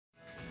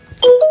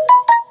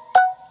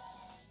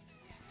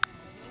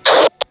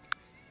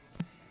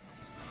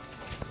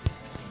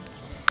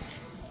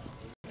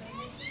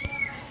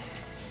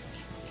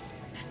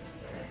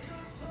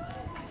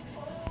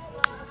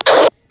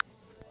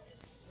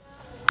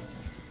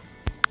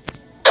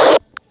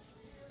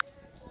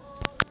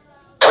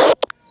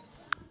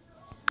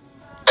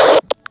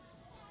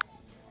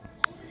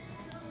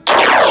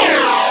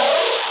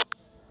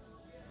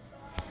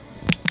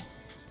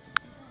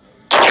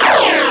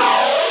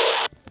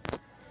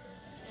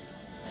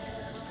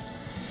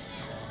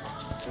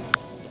Alright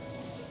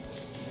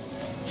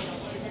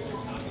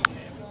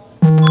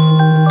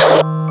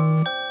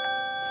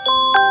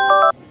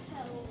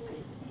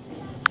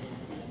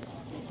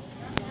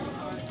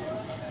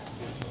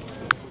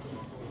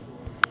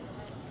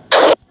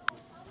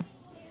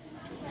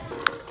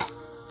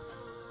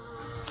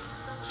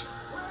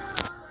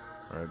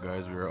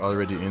guys, we are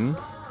already in.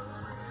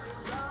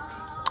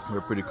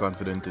 We're pretty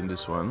confident in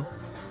this one.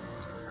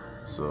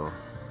 So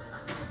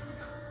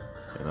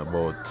in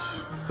about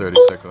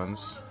 30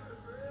 seconds,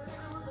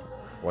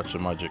 watch the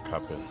magic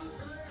happen.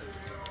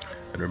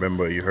 And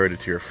remember, you heard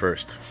it here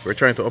first. We're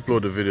trying to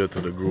upload the video to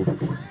the group,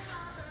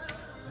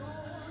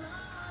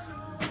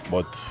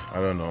 but I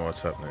don't know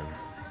what's happening.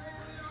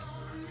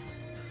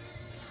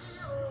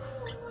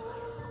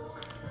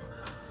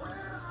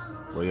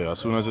 But yeah, as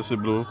soon as you see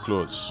blue,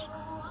 close.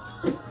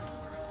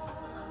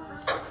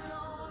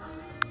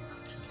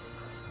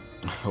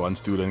 One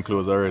student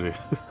closed already.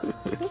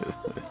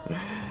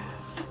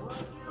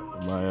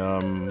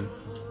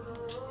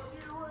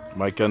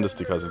 My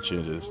candlestick hasn't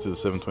changed. It's still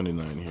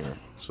 7:29 here.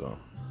 So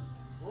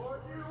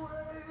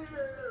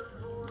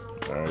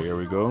alright, here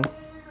we go.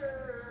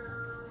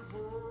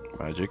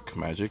 Magic,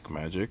 magic,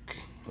 magic.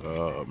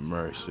 Oh,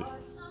 mercy.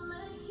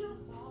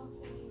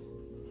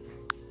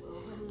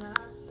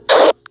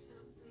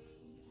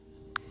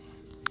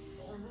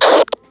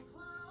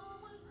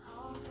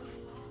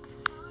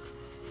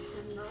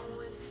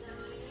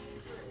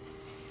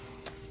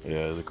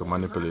 Yeah, there's a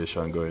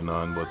manipulation going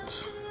on,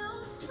 but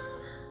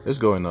it's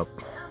going up.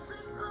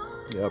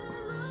 Yep.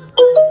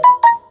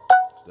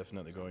 It's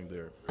definitely going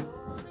there.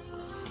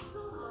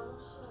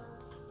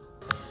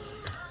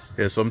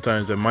 Yeah,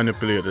 sometimes they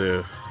manipulate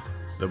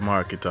the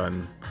market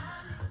and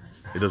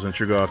it doesn't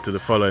trigger after the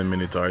following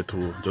minute or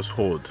two. Just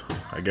hold.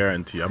 I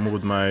guarantee. I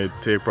moved my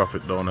take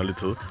profit down a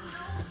little.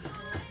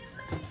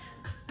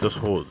 Just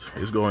hold.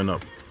 It's going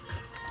up.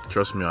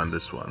 Trust me on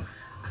this one.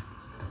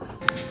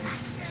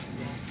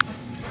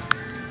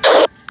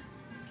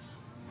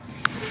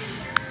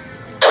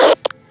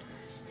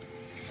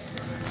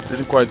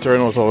 Didn't quite turn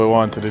out how we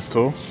wanted it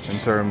to in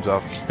terms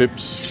of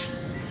pips,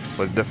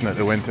 but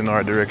definitely went in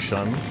our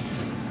direction.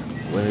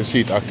 When you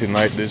see it acting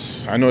like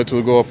this, I know it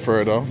will go up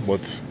further,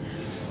 but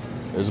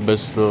it's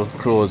best to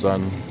close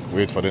and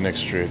wait for the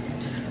next trade.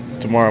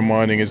 Tomorrow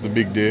morning is the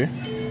big day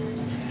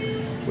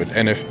with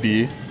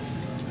NFP,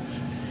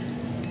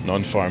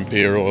 non-farm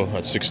payroll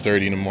at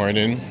 6:30 in the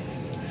morning,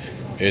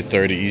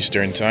 8:30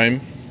 Eastern time,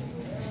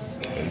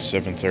 and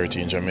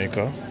 7:30 in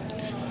Jamaica.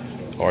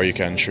 Or you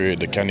can trade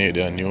the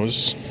Canadian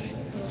news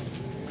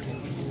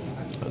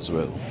as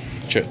well.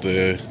 Check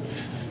the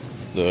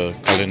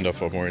calendar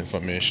for more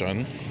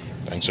information.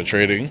 Thanks for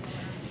trading,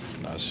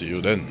 and I'll see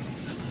you then.